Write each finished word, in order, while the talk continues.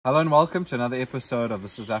Hello and welcome to another episode of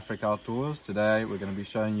This is Africa Outdoors. Today we're going to be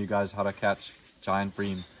showing you guys how to catch giant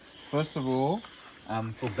bream. First of all,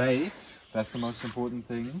 for bait, that's the most important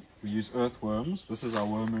thing. We use earthworms. This is our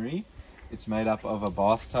wormery. It's made up of a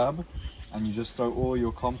bathtub and you just throw all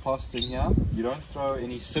your compost in here. You don't throw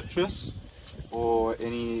any citrus or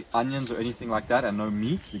any onions or anything like that, and no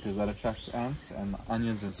meat because that attracts ants, and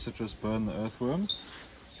onions and citrus burn the earthworms.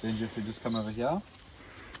 Then you have to just come over here.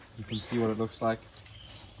 You can see what it looks like.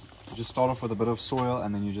 You just start off with a bit of soil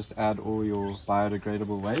and then you just add all your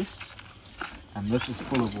biodegradable waste. And this is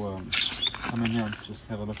full of worms. Come in here and just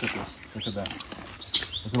have a look at this. Look at that.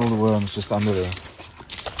 Look at all the worms just under there.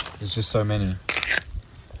 There's just so many.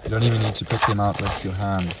 You don't even need to pick them out with your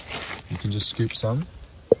hand. You can just scoop some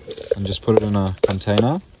and just put it in a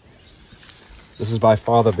container. This is by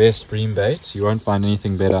far the best bream bait. You won't find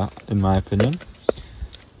anything better in my opinion.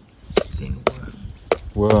 Then worms.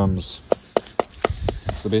 Worms.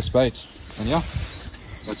 The best bait, and yeah,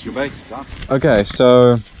 that's your bait. Done. Okay,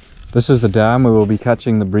 so this is the dam where we'll be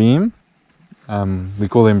catching the bream. We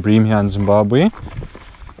call them bream here in Zimbabwe.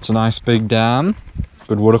 It's a nice big dam,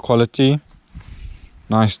 good water quality,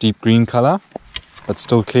 nice deep green color, but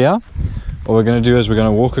still clear. What we're going to do is we're going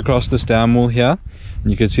to walk across this dam wall here,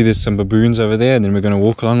 and you can see there's some baboons over there, and then we're going to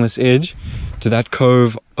walk along this edge to that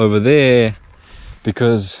cove over there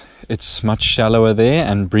because it's much shallower there,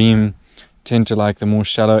 and bream tend to like the more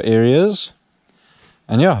shallow areas.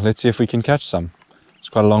 And yeah, let's see if we can catch some. It's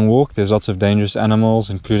quite a long walk. There's lots of dangerous animals,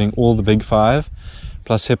 including all the big five,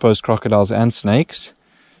 plus hippos, crocodiles and snakes.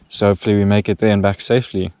 So hopefully we make it there and back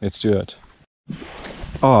safely. Let's do it.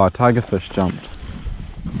 Oh, a tigerfish jumped.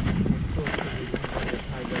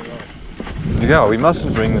 Yeah, we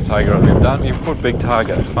mustn't bring the tiger on. We've caught big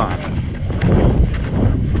tiger, it's fine.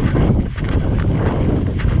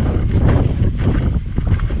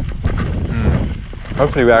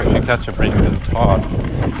 Hopefully we actually catch a bream because it's hard.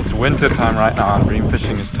 It's winter time right now and bream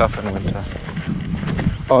fishing is tough in winter.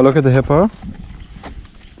 Oh, look at the hippo.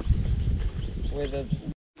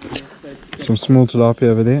 Some small tilapia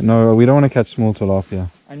over there. No, we don't want to catch small tilapia.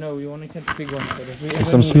 I know, we want to catch big ones, but if we There's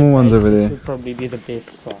some small ones over there. This would probably be the best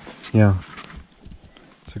spot. Yeah,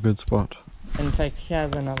 it's a good spot. In fact,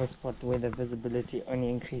 here's another spot where the visibility only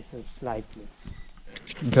increases slightly.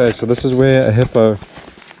 Okay, so this is where a hippo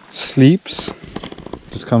sleeps.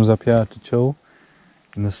 Just comes up here to chill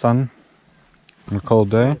in the sun on a cold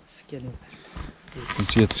day. You can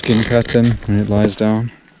see its skin pattern when it lies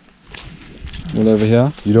down. All over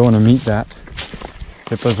here. You don't want to meet that.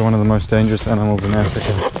 Hippos are one of the most dangerous animals in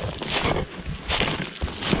Africa.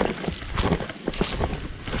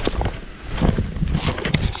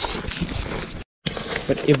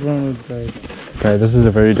 But everyone would go. Okay, this is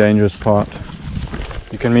a very dangerous part.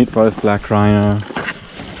 You can meet both black rhino,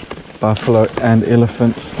 buffalo and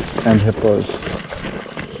elephant and hippos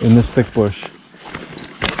in this thick bush.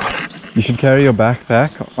 You should carry your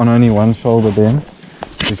backpack on only one shoulder then,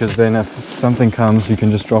 because then if something comes you can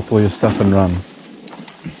just drop all your stuff and run.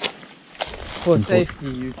 For safety,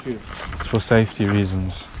 you too. It's for safety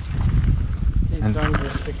reasons. Please don't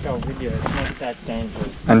restrict our video, it's not that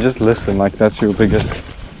dangerous. And just listen, like that's your biggest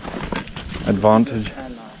advantage.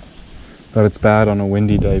 But it's bad on a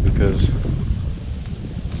windy day because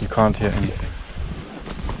you can't hear anything.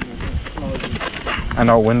 And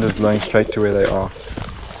our wind is blowing straight to where they are.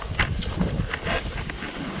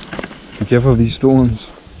 Be careful of these thorns. You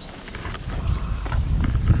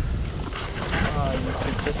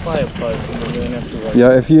should just buy a boat and then you don't have to worry.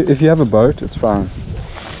 Yeah, if you have a boat, it's fine.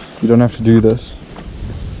 You don't have to do this.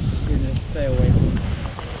 You just stay away from it.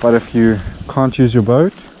 But if you can't use your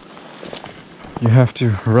boat, you have to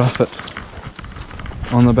rough it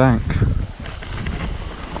on the bank.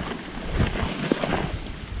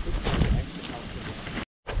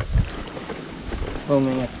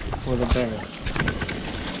 Filming it for the barrel.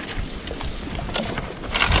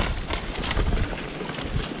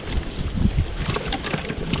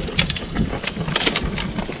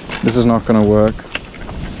 This is not going to work.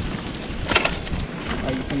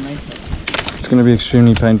 Oh, you can make it. It's going to be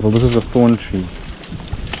extremely painful. This is a thorn tree.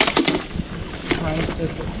 Try and sit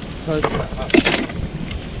closer up.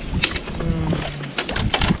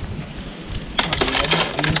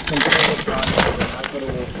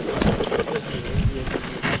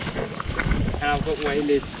 And I've got way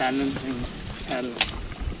less balancing paddle.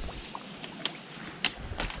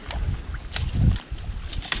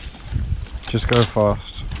 Just go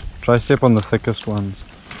fast. Try step on the thickest ones.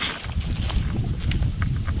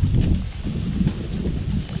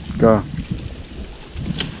 Go.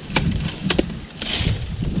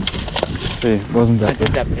 See, wasn't that I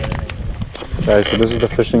did that better. Okay, so this is the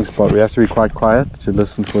fishing spot. We have to be quite quiet to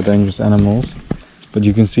listen for dangerous animals. But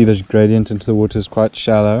you can see the gradient into the water is quite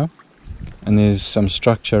shallow. And there's some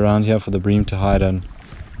structure around here for the bream to hide in.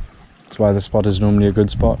 That's why the spot is normally a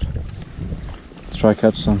good spot. Let's try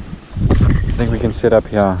catch some. I think we can set up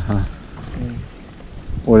here. Huh?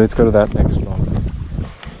 Or let's go to that next spot.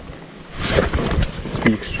 Let's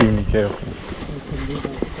be extremely careful.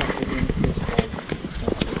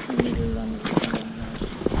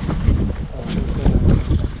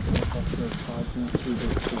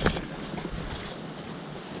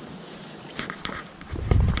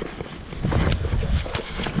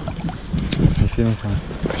 Anything.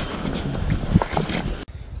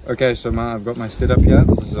 Okay, so I've got my setup here.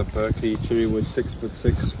 This is a Berkeley Cherrywood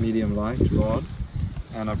 6'6" medium light rod,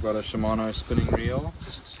 and I've got a Shimano spinning reel,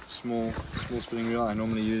 just small spinning reel. I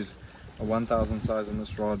normally use a 1000 size on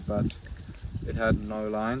this rod, but it had no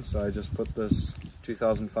line, so I just put this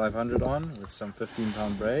 2500 on with some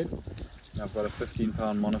 15-pound braid. And I've got a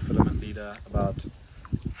 15-pound monofilament leader, about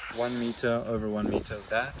 1 meter over 1 meter of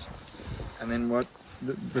that. And then what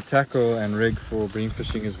the tackle and rig for bream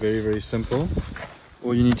fishing is very, very simple.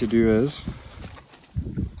 All you need to do is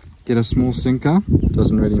get a small sinker. It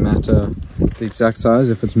doesn't really matter the exact size.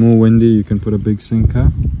 If it's more windy, you can put a big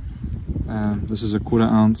sinker. This is a 1/4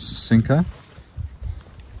 ounce sinker,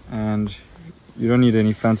 and you don't need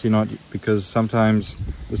any fancy knot because sometimes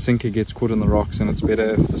the sinker gets caught in the rocks, and it's better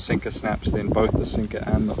if the sinker snaps than both the sinker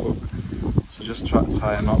and the hook. So just try to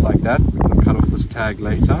tie a knot like that. We can cut off this tag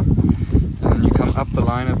later. And then you come up the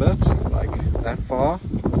line a bit, like that far,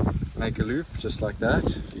 make a loop just like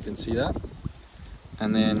that, you can see that,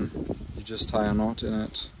 and then you just tie a knot in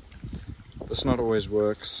it. This knot always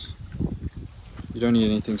works. You don't need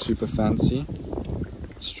anything super fancy,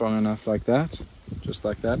 it's strong enough like that, just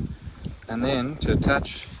like that. And then to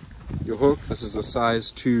attach your hook, this is a size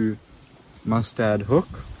 2 mustard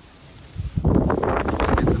hook.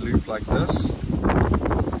 Just get the loop like this,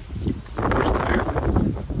 push the loop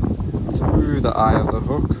through the eye of the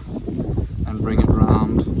hook and bring it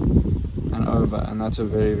round and over, and that's a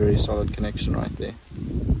very, very solid connection right there.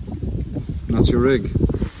 And that's your rig.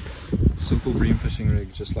 Simple bream fishing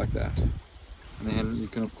rig, just like that. And then you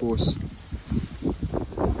can of course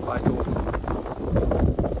bite off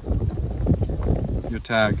your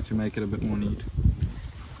tag to make it a bit more neat.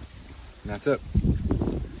 And that's it.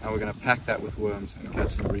 Now we're going to pack that with worms and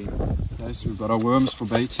catch some bream. Okay, so we've got our worms for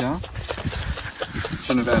bait here.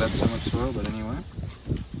 Shouldn't have added so much soil, but anyway.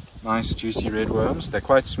 Nice juicy red worms. They're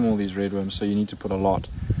quite small, these red worms, so you need to put a lot.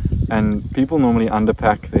 And people normally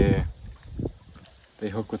underpack their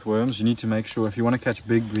hook with worms. You need to make sure, if you want to catch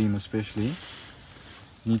big bream especially,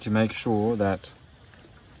 you need to make sure that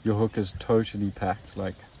your hook is totally packed,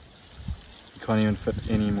 like you can't even fit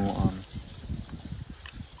any more on.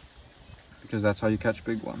 Because that's how you catch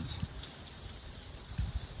big ones.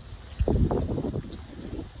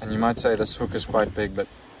 And you might say this hook is quite big, but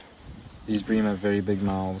these bream have very big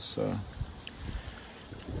mouths, so.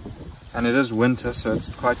 And it is winter, so it's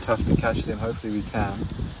quite tough to catch them. Hopefully we can.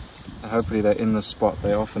 And hopefully they're in the spot.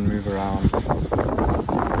 They often move around.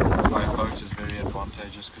 That's why a boat is very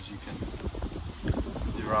advantageous, because you can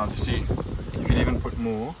be around. You see, you can even put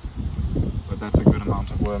more, but that's a good amount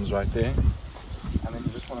of worms right there. And then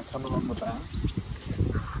you just want to come along the bank.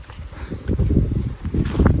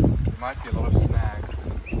 There might be a lot of snags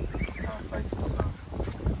in kind of places, so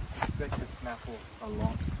expect to snap off a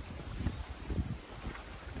lot.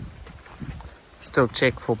 Still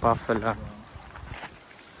check for buffalo.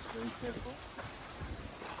 Very careful.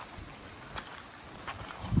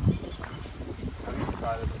 I'm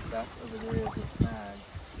decided if that over there is a snag,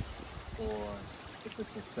 or if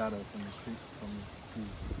it's a shadow from the street, from the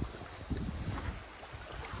tree.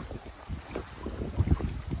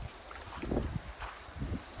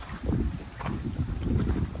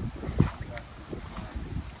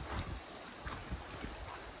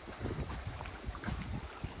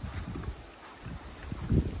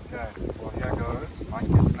 Okay, well here goes. Might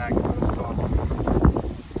get snagged first off.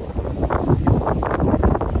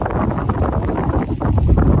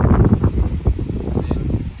 And then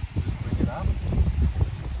just bring it up.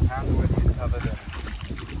 Hands always get covered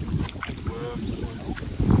in worm soil.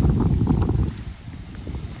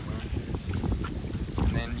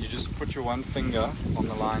 And then you just put your one finger on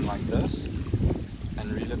the line like this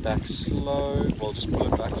and reel it back slow. Well, just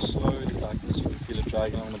pull it back slowly like this. You can feel it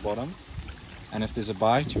dragging on the bottom. And if there's a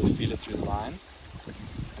bite, you'll feel it through the line.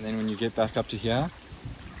 And then when you get back up to here,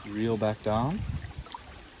 you reel back down,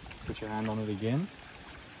 put your hand on it again,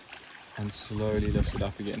 and slowly lift it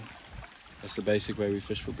up again. That's the basic way we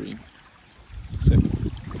fish for bream. So.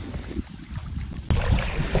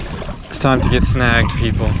 time to get snagged,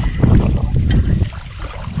 people.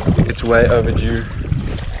 It's way overdue.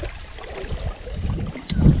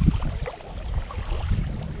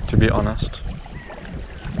 To be honest.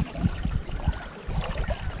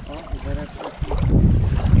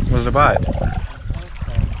 Was it a bite? I think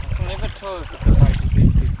so. I can never tell if it's a bite or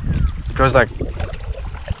it's It goes like...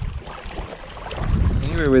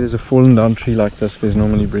 Anywhere where there's a fallen down tree like this, there's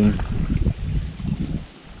normally bream.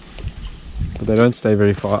 But they don't stay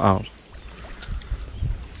very far out.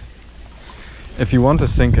 If you want a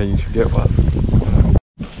sinker, you should get one.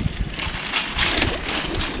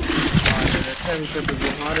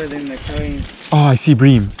 Oh, I see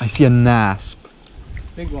bream. I see a nasp.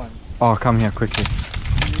 Big one. Oh, come here quickly.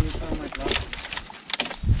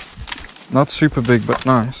 Not super big, but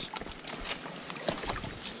nice.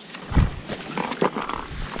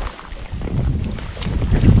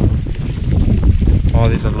 Oh,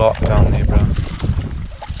 there's a lot down there, bro.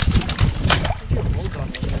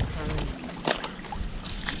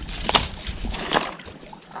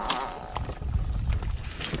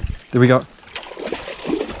 There we go.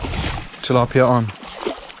 Tilapia on.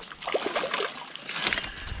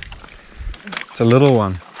 It's a little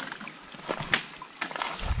one.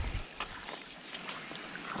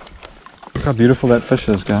 Look how beautiful that fish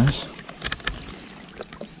is, guys.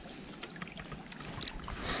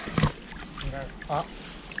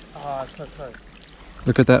 So close.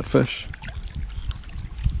 Look at that fish.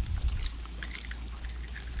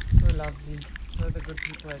 So lovely. So the good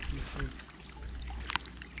people at YouTube.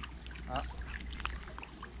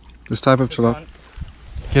 This type of tilapia.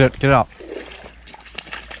 Get it up.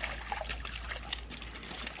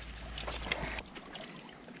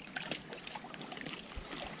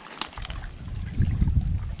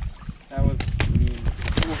 That was mean.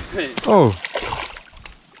 Oh,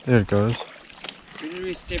 there it goes. Where did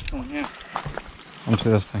we step on? Yeah. Onto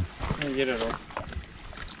this thing. Let me get it off.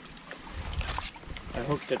 I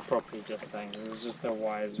hooked it properly, just saying. It was just the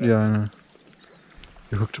wires. Right? Yeah, I know.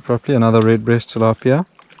 You hooked it properly. Another red breast tilapia.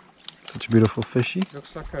 Such a beautiful fishy.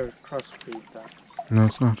 Looks like a crossbreed though. No,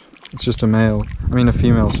 it's not. It's just a male. I mean a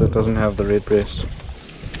female, so it doesn't have the red breast.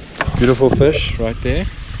 Beautiful fish right there.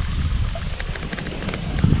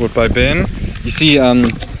 Caught by Ben. You see,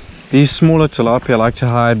 these smaller tilapia like to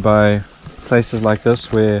hide by places like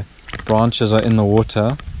this where branches are in the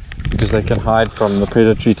water because they can hide from the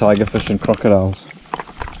predatory tigerfish and crocodiles.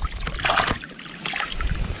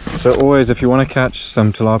 So always, if you want to catch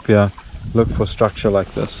some tilapia, look for structure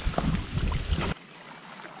like this.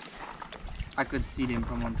 I could see them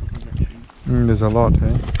from on top of the tree. There's a lot,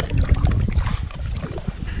 eh?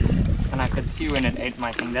 And I could see when it ate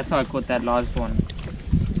my thing. That's how I caught that last one.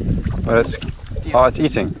 But it's... Oh, it's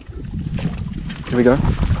eating. Here we go.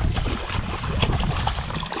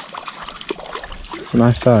 It's a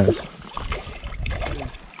nice size.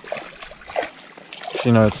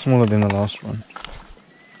 Actually, no, it's smaller than the last one.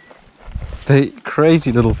 They're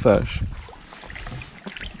crazy little fish.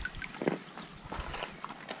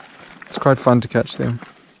 It's quite fun to catch them.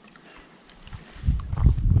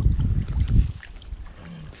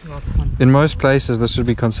 It's not fun. In most places, this would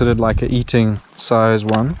be considered like a eating size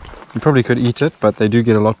one. You probably could eat it, but they do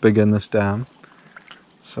get a lot bigger in this dam.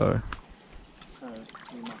 So.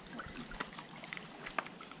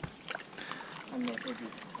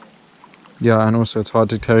 Yeah, and also it's hard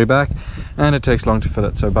to carry back, and it takes long to fill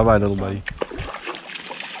it. So bye bye, little buddy.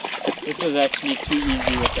 This is actually too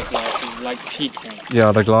easy with the glasses, like cheating.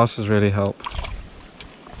 Yeah, the glasses really help.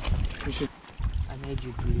 I made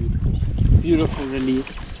you bleed. Beautiful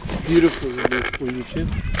release. Beautiful release for YouTube.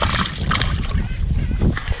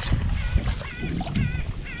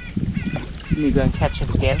 Let me go and catch it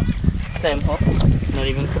again. Same hook. Not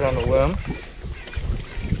even put on a worm.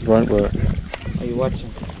 It won't work. Are you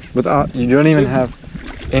watching? Without, you don't even have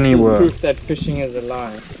any worm. Proof that fishing is a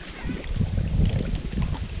lie.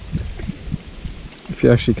 If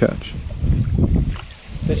you actually catch.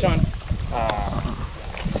 Fish on.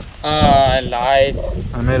 I lied.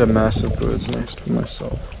 I made a massive bird's nest for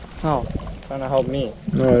myself. Oh, trying to help me.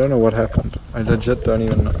 No, I don't know what happened. I legit don't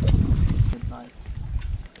even know.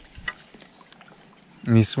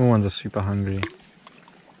 And these small ones are super hungry.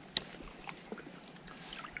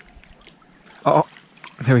 Oh,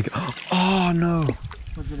 there we go. Oh no!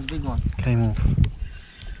 Was it a big one? Came off.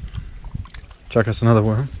 Chuck us another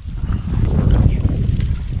worm.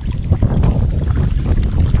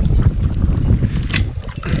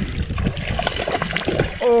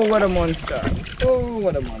 Oh, what a monster! Oh,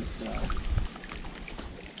 what a monster!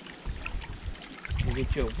 I'll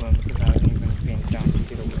get you a worm because I haven't even been down to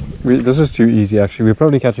get a worm. This is too easy actually. We're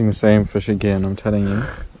probably catching the same fish again, I'm telling you.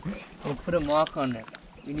 We'll put a mark on it.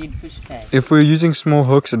 We need fish tags. If we're using small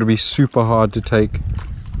hooks, it would be super hard to take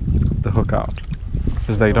the hook out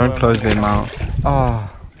because they don't close their mouth.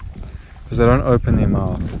 Ah, because they don't open their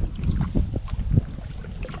mouth.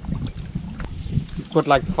 You put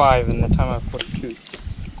like 5 and the time I put 2.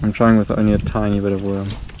 I'm trying with only a tiny bit of worm.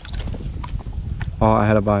 Oh, I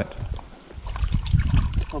had a bite.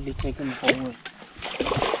 It's probably taken the whole worm.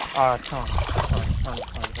 Ah, Tom,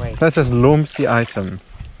 wait. That's a lumpy item.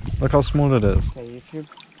 Look how small it is. Okay, YouTube.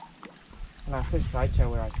 And I fish right here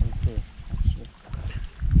where I can see. Actually.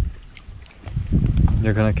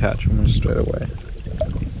 You're gonna catch one straight away.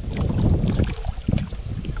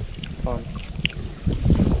 On.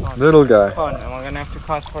 Little guy. On, and we're gonna have to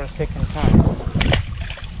cast for a second time.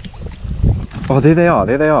 Oh, there they are.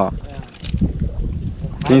 There they are. Yeah.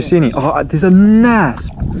 Can you see any? Oh, there's a nasp.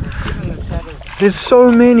 There's so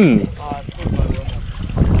many.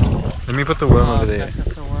 Let me put the worm over there.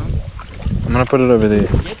 That's a worm. I'm gonna put it over there.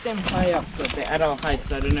 Get them high up, but they're at our height,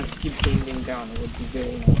 so I don't have to keep bending down. It would be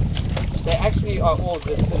very nice. They actually are all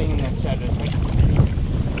just sitting in that shadow.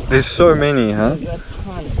 There's so many, huh? There's a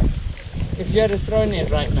ton. If you had a thrown it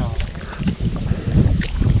right now.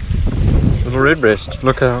 Little redbreast.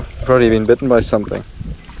 Look how probably been bitten by something.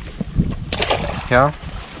 Yeah?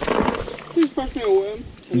 Please pass me a worm.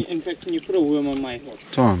 In fact, can you put a worm on my hook?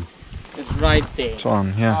 It's on. It's right there. It's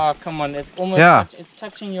on, yeah. Oh, come on. It's almost it's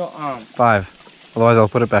touching your arm. 5. Otherwise I'll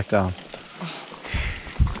put it back down.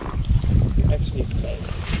 You actually played.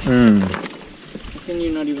 How can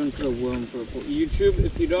you not even put a worm for a boy? YouTube,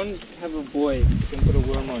 if you don't have a boy, you can put a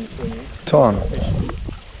worm on for you. It's on.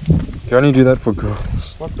 You only do that for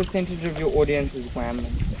girls. What percentage of your audience is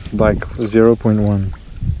women? Like 0.1.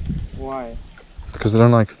 Why? Because they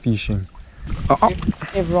don't like fishing.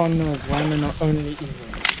 Everyone knows women are only evil.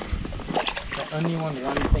 They only want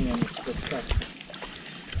one thing and it's disgusting.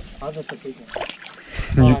 How's it the big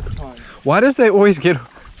one? Why does they always get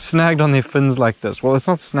snagged on their fins like this? Well, it's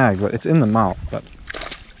not snagged, but it's in the mouth. But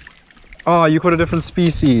oh, you caught a different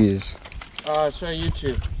species. Show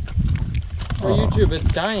YouTube. Show YouTube,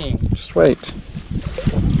 it's dying. Just wait.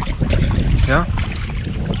 Yeah?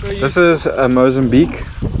 This YouTube. is a Mozambique.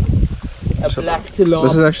 A black tilapia.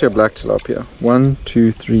 This is actually a black tilapia. 1,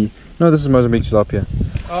 2, 3. No, this is Mozambique tilapia.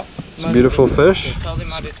 Oh, it's a beautiful fish. Tell them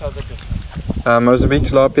how to tell the difference. Mozambique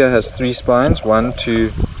tilapia has 3 spines. 1,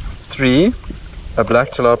 2, 3. A black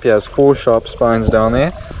tilapia has 4 sharp spines down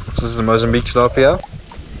there. This is the Mozambique tilapia.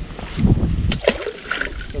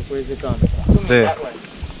 Look, where's it gone? It's swimming there. that way.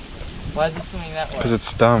 Why is it swimming that way? Because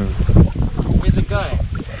it's dumb. Where's it going?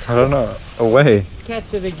 I don't know. Away.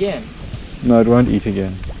 Catch it again. No, it won't eat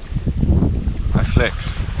again. I flex.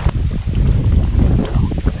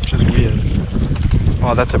 Which is weird.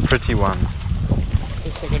 Oh, that's a pretty one.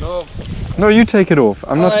 Just take it off. No, you take it off.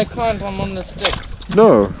 I'm not. I can't, I'm on the sticks.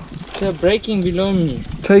 No. They're breaking below me.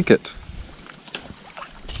 Take it.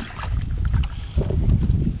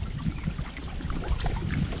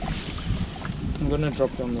 I'm gonna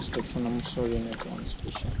drop you on the sticks and I'm sorry in advance,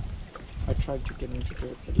 fishing. I tried to get him to do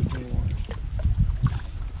it, but he didn't want.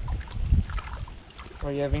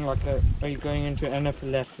 Are you having like a... Are you going into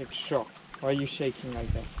anaphylactic shock? Why are you shaking like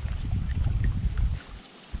that?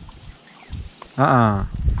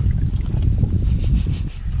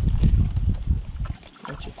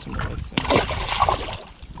 Watch it some way soon.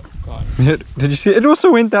 God. Did you see it? It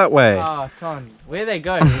also went that way. Ah, Ton. Where are they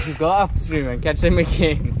going? We should go upstream and catch them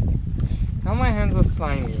again. Now my hands are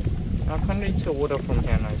slimy. I can't reach the water from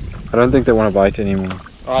here nicely. I don't think they want to bite anymore.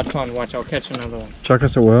 Ah, Ton, watch. I'll catch another one. Chuck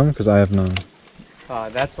us a worm, because I have none. Ah,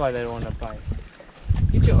 that's why they don't want to bite.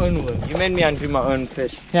 Get your own worm. You made me undo my own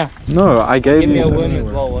fish. Yeah. No, I gave you. Give me a worm as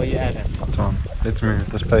well while you're at it. Tom, let's move.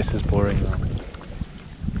 This place is boring now.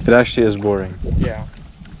 It actually is boring. Yeah.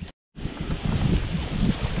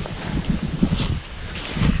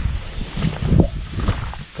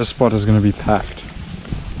 This spot is going to be packed.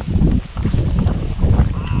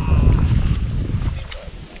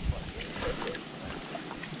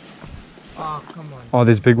 Oh, come on. Oh,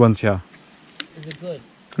 there's big ones here. Is it good?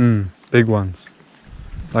 Big ones.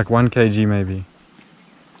 Like 1 kg maybe.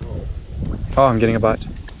 Oh, I'm getting a bite.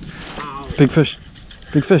 Ow. Big fish.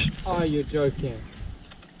 Big fish. Oh, you're joking.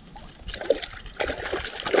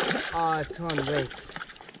 Oh, I can't wait.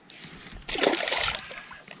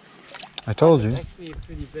 I told you. It's actually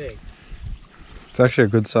pretty big. It's actually a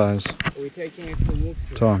good size. Are we taking it to move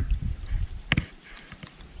to? Tom.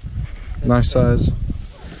 Nice size.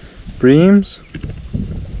 Breams?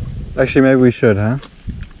 Actually, maybe we should, huh?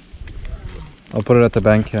 I'll put it at the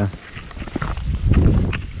bank here.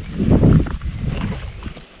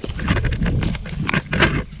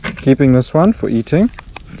 Keeping this one for eating.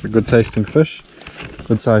 It's a good tasting fish.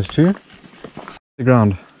 Good size too. The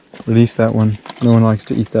ground. Release that one. No one likes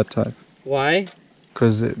to eat that type. Why?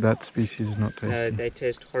 Because that species is not tasty. No, they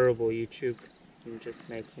taste horrible, YouTube. I'm just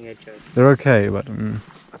making a joke. They're okay, but... They're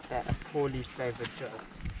a poorly flavored joke.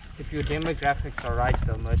 If your demographics are right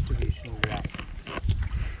though, most of you shouldn't be out.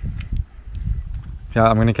 Yeah,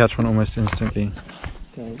 I'm gonna catch one almost instantly.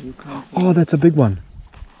 Okay, you can't... Oh, that's a big one.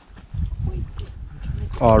 Wait.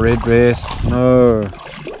 Oh, red breast. No.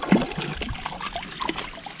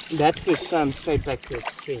 That fish swam straight back to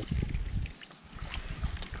its tree.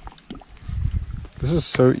 This is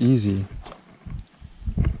so easy.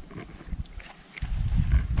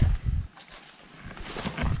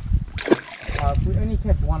 If we only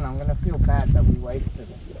catch one, I'm gonna feel bad that we wasted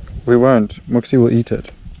it. We won't. Moxie will eat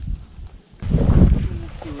it.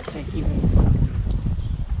 Moxie will take even.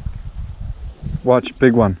 Watch,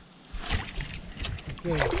 big one.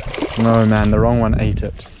 Okay. No, man, the wrong one ate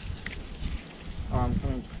it. Oh, I'm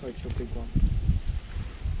coming to poach your big one.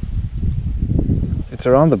 It's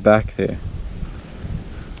around the back there.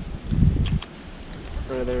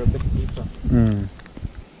 Bro, they're a bit deeper.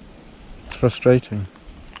 It's frustrating.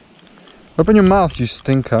 Open your mouth, you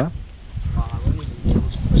stinker. Oh, I won't even be able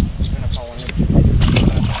to put it, even if I wanted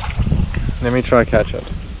to. Let me try catch it.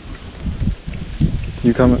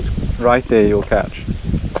 You come right there, you'll catch.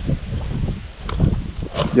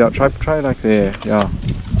 Yeah, try like there, yeah.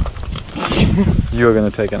 You're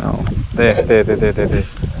gonna take an L. There.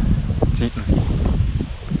 It's eaten.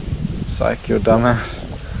 Psych, you're dumbass.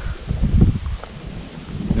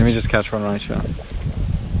 Let me just catch one right here.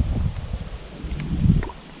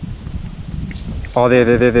 Oh,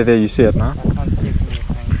 there, you see it now? I can't see it from this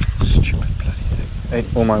angle. Stupid bloody thing.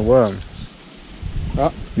 Ate all my worm.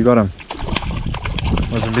 Oh. You got him.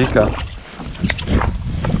 Mozambique.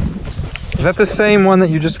 Is that the same one that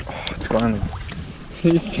you just... Oh, it's gone.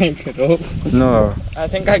 Please take it off. No. I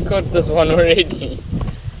think I caught this one already.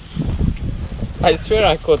 I swear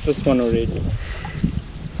I caught this one already.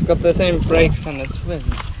 It's got the same brakes on its fin.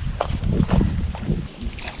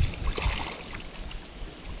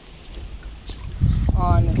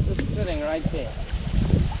 Oh, and it's just sitting right there.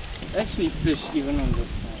 Actually fish even on this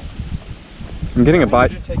side. I'm getting a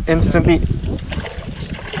bite instantly.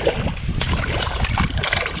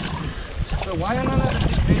 So why are none of the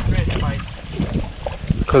big red bites?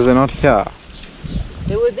 Because they're not here.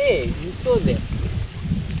 They were there, you saw them.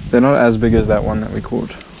 They're not as big as that one that we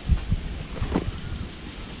caught.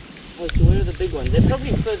 Oh, so where are the big ones? They're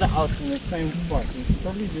probably further out in the same spot. You should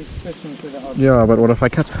probably be fishing further out. Yeah, but what if I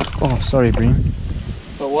catch... Oh, sorry, Bream.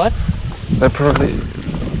 But what? They're probably...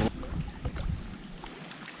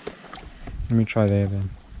 Let me try there then.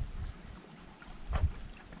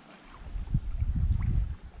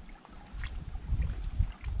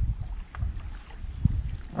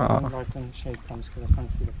 I'm right on the shade comes because I can't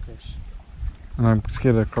see the fish. And I'm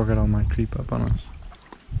scared a crocodile might creep up on us.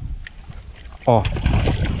 Oh.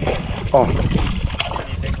 Oh.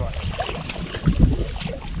 Pretty big one.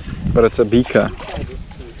 But it's a beaker. I just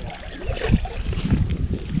see that.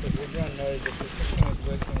 But everyone knows that the fishing is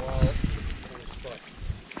working well in the spot.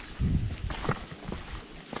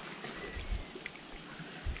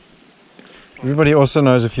 Everybody also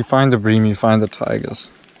knows if you find the bream, you find the tigers.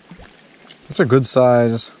 It's a good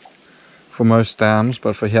size for most dams,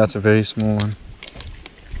 but for here it's a very small one.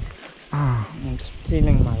 Oh. I'm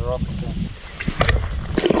stealing my rock there.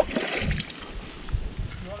 You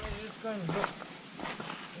want me to just go and look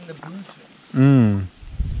in the bushes?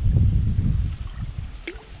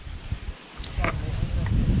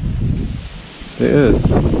 There is.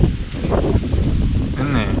 In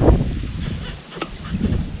there.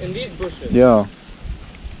 In these bushes? Yeah.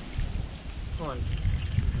 Come on.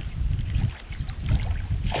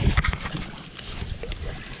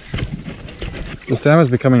 This dam is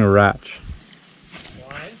becoming a ratch.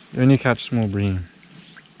 Why? You only catch small bream.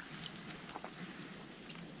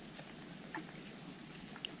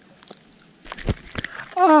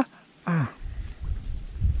 Ah! Ah!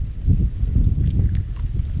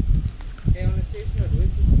 Okay, on the station note,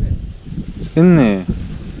 where's the fish? It's in there.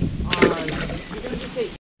 You don't just say...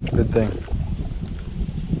 Good thing.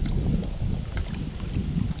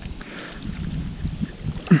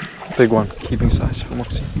 Big one, keeping size for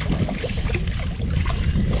Moxie.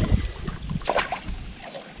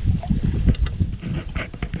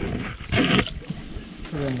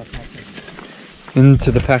 In the packet.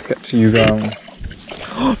 Into the packet you go.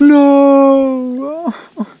 No!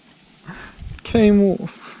 Came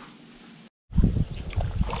off.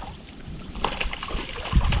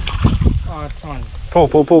 Oh, it's on. Pull.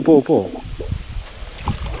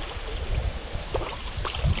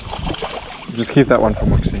 Just keep that one for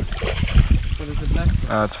Moxie. What is it now?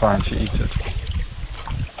 It's fine, she eats it.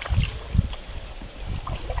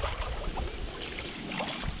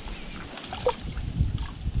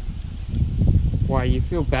 Why, you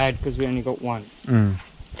feel bad because we only got one?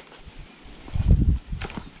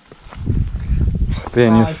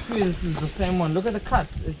 Ben, I swear this is the same one. Look at the cut.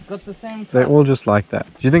 It's got the same cut. they're all just like that.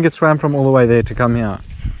 Do you think it swam from all the way there to come here?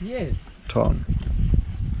 Yes. Tom,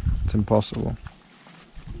 it's impossible.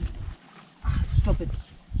 Stop it.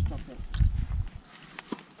 Stop it.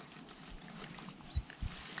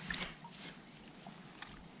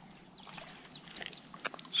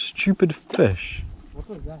 Stupid fish. What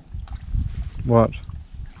was that? What?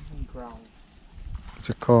 Growl. It's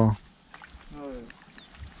a car. No,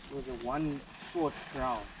 it was a one short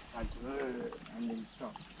growl. Like, and then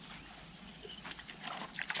stop.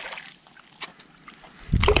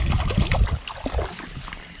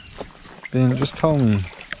 Ben, just tell me. You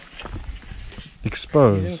didn't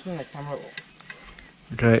Expose. turn the camera off.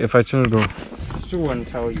 Okay, if I turn it off. I still wouldn't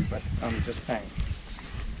tell you, but I'm just saying.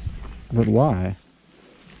 But why?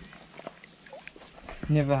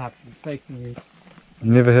 Never happened. Fake news.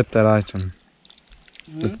 You never hit that item.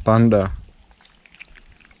 With Banda.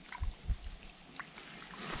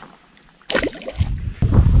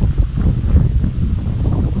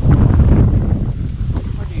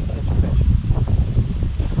 How do you catch fish?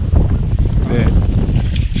 There.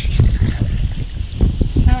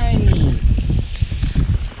 Tiny.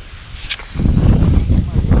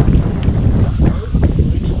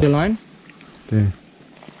 The line? There.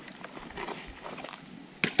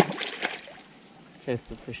 Chase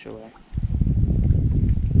the fish away.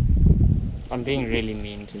 I'm being really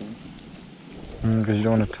mean to him. Because you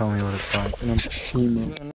don't want to tell me what it's like.